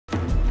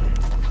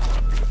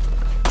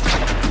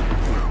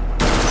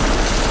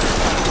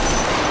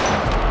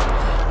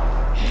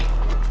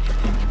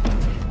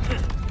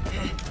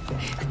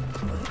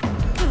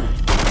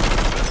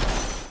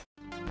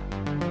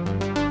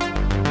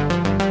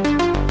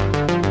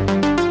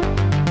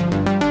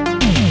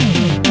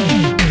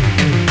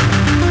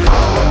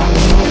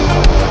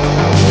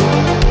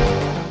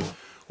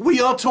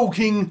are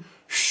talking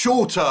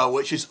SHORTA,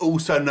 which is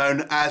also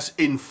known as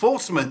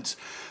Enforcement.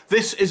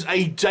 This is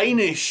a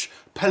Danish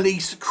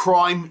police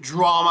crime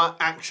drama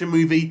action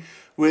movie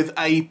with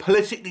a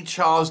politically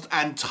charged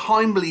and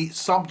timely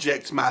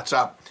subject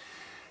matter.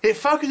 It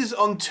focuses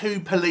on two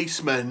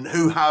policemen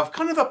who have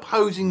kind of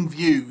opposing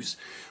views.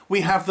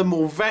 We have the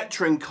more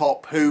veteran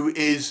cop who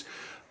is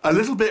a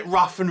little bit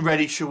rough and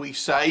ready, shall we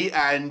say,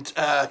 and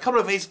a couple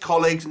of his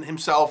colleagues and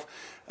himself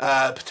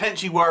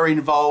potentially were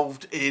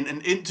involved in an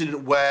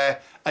incident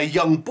where a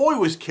young boy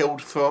was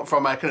killed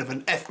from a kind of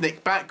an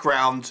ethnic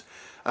background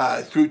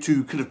through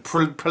to kind of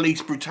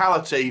police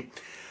brutality.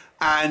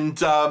 And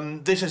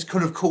this has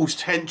kind of caused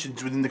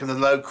tensions within the kind of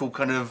local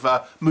kind of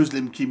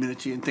Muslim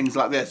community and things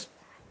like this.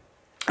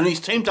 And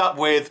he's teamed up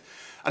with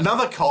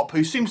another cop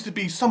who seems to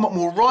be somewhat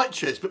more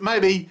righteous, but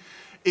maybe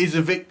is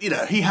a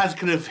he has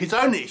kind of his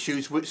own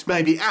issues, which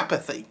may be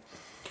apathy.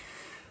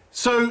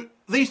 So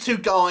these two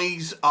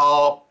guys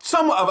are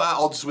somewhat at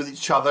odds with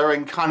each other,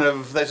 and kind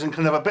of there's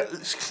kind of a bit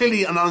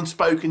clearly an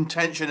unspoken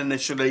tension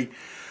initially,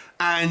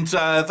 and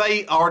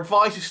they are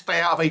advised to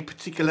stay out of a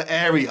particular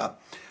area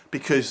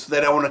because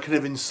they don't want to kind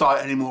of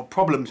incite any more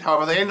problems.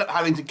 However, they end up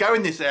having to go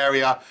in this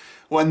area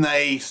when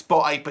they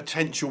spot a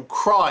potential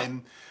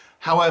crime.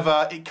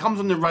 However, it comes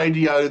on the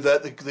radio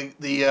that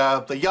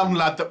the young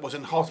lad that was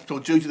in hospital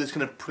due to this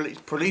kind of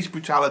police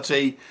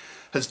brutality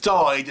has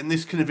died, and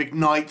this kind of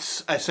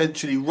ignites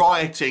essentially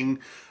rioting,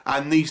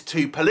 and these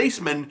two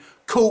policemen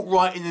caught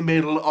right in the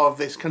middle of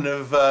this kind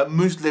of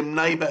Muslim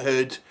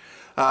neighbourhood,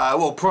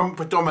 well,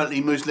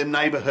 predominantly Muslim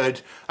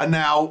neighbourhood, and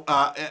now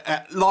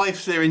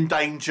lives are in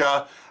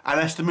danger, and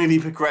as the movie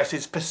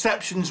progresses,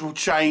 perceptions will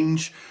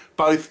change,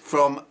 both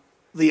from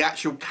the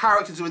actual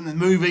characters in the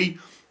movie,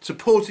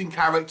 supporting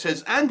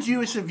characters, and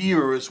you as a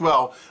viewer as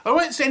well. I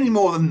won't say any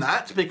more than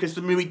that because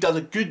the movie does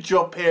a good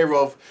job here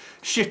of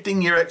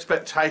shifting your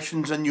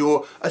expectations and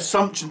your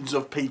assumptions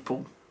of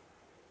people.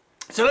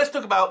 So let's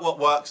talk about what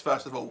works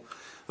first of all.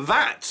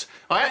 I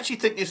actually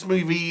think this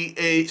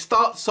movie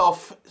starts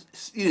off,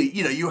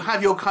 you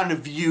have your kind of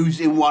views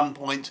in one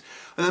point,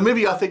 and the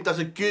movie I think does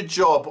a good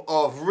job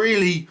of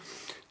really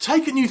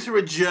taking you through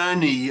a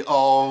journey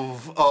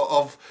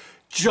of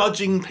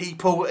judging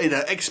people,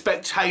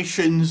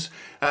 expectations,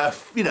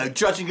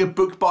 judging a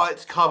book by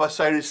its cover,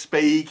 so to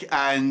speak,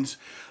 and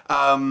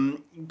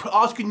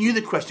asking you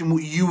the question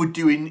what you would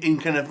do in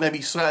kind of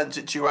maybe certain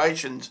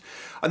situations.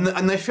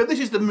 And they feel this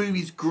is the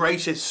movie's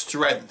greatest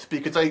strength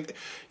because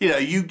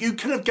you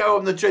kind of go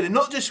on the journey,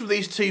 not just with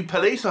these two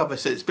police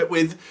officers, but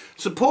with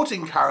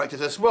supporting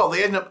characters as well.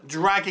 They end up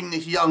dragging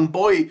this young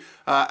boy,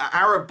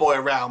 Arab boy,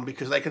 around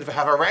because they could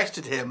have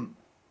arrested him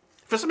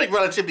for something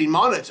relatively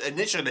minor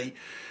initially.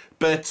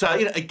 But,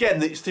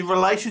 again, it's the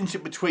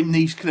relationship between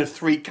these kind of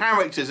three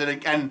characters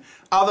and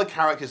other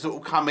characters that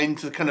will come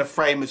into the kind of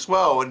frame as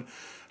well, and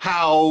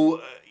how,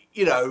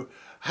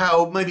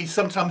 how maybe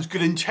sometimes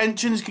good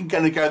intentions can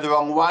kind of go the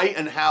wrong way,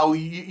 and how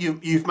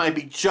you've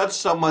maybe judged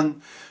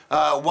someone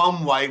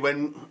one way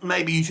when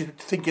maybe you should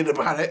be thinking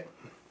about it.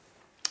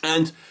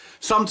 And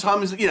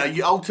sometimes,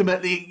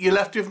 ultimately you're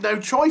left with no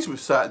choice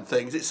with certain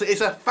things. It's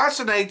a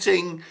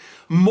fascinating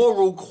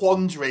moral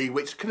quandary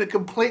which kind of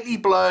completely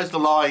blurs the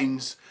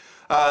lines.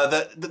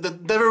 That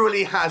never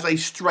really has a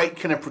straight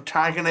kind of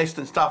protagonist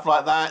and stuff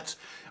like that.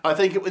 I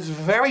think it was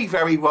very,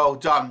 very well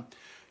done,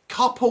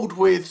 coupled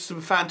with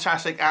some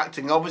fantastic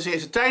acting. Obviously,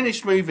 it's a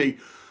Danish movie,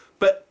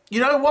 but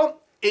you know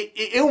what?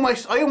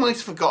 I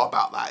almost forgot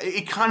about that.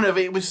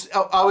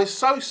 I was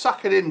so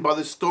sucked in by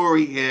the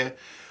story here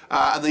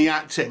and the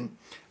acting.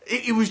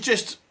 It was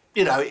just,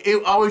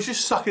 I was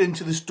just sucked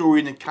into the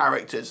story and the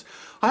characters.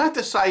 I have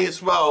to say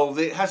as well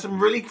that it has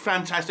some really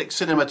fantastic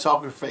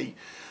cinematography.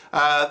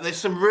 There's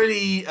some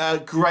really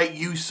great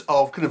use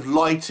of kind of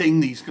lighting,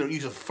 these kind of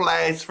use of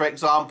flares, for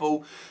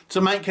example, to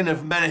make kind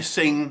of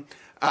menacing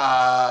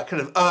kind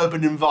of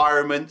urban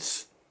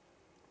environments,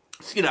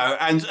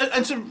 and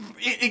some,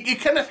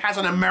 it kind of has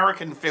an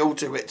American feel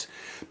to it,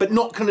 but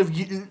not kind of,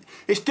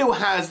 it still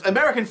has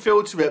American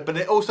feel to it, but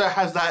it also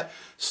has that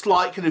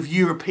slight kind of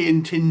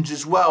European tinge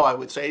as well, I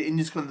would say, in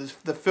this kind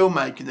of the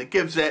filmmaking that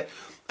gives it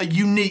a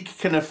unique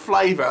kind of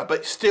flavour,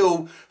 but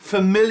still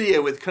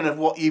familiar with kind of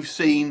what you've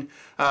seen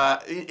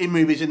in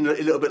movies in a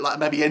little bit like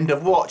maybe End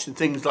of Watch and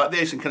things like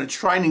this, and kind of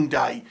Training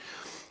Day.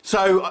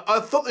 So I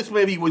thought this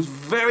movie was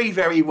very,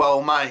 very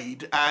well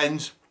made,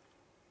 and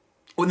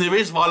when there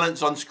is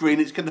violence on screen,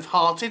 it's kind of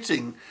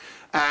hard-hitting,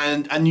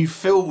 and you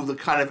feel the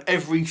kind of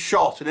every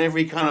shot and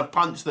every kind of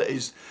punch that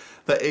is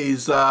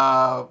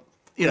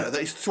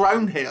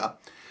thrown here.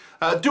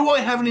 Do I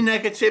have any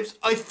negatives?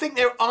 I think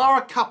there are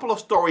a couple of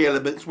story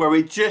elements where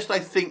it just, I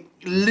think,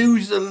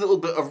 loses a little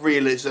bit of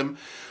realism.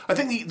 I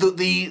think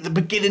the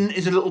beginning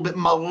is a little bit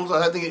muddled. I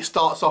don't think it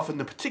starts off in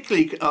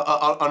particularly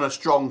on a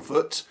strong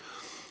foot.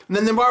 And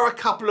then there are a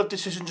couple of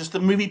decisions as the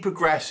movie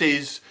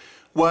progresses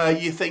where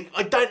you think,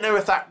 I don't know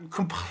if that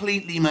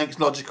completely makes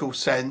logical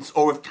sense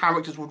or if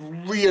characters would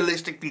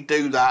realistically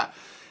do that.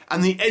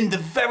 And the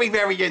very,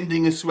 very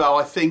ending as well,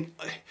 I think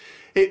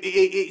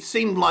it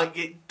seemed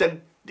like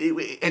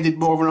it ended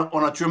more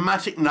on a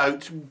dramatic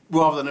note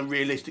rather than a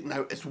realistic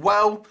note as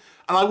well.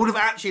 And I would have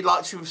actually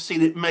liked to have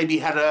seen it maybe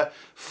had a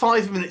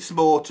 5 minutes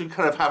more to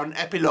kind of have an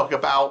epilogue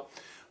about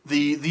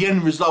the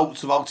end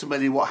results of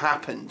ultimately what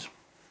happened.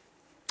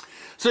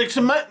 So it's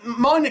a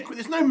minor,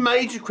 there's no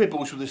major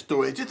quibbles with the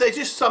story. There's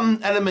just some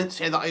elements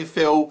here that I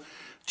feel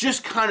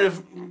just kind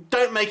of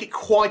don't make it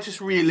quite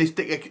as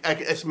realistic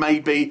as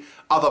maybe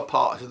other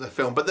parts of the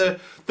film. But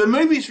the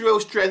movie's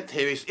real strength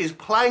here is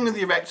playing with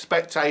your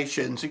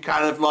expectations and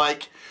kind of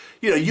like,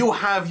 you know, you'll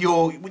have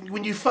your,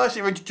 when you first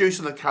are introduced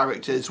to the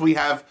characters, we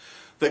have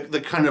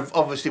the kind of,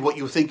 obviously what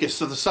you think is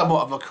sort of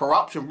somewhat of a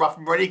corrupt and rough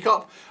and ready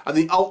cop and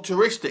the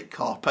altruistic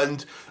cop.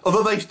 And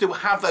although they still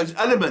have those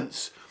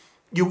elements,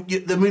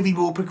 the movie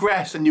will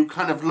progress and you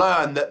kind of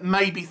learn that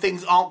maybe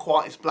things aren't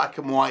quite as black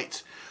and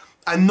white,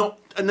 and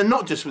they're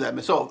not just with them,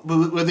 it's all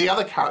with the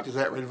other characters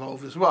that are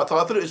involved as well. So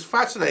I thought it was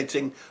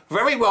fascinating,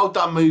 very well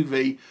done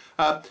movie.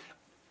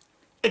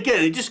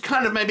 Again, it just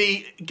kind of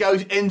maybe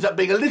ends up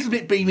being a little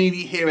bit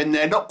B-movie here and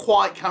there, not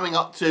quite coming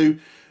up to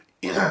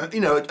you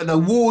know an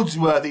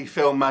awards-worthy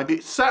film. Maybe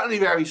it's certainly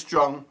very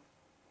strong.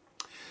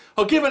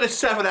 I'll give it a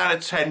 7 out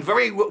of 10.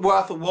 Very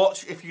worth a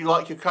watch if you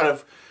like your kind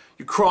of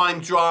your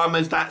crime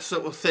dramas, that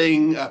sort of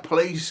thing,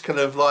 police kind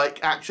of like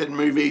action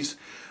movies.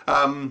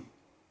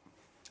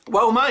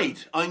 Well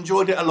made. I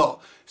enjoyed it a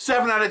lot.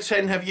 7 out of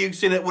 10. Have you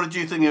seen it? What did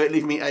you think of it?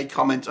 Leave me a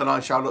comment and I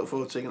shall look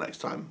forward to seeing you next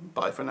time.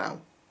 Bye for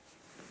now.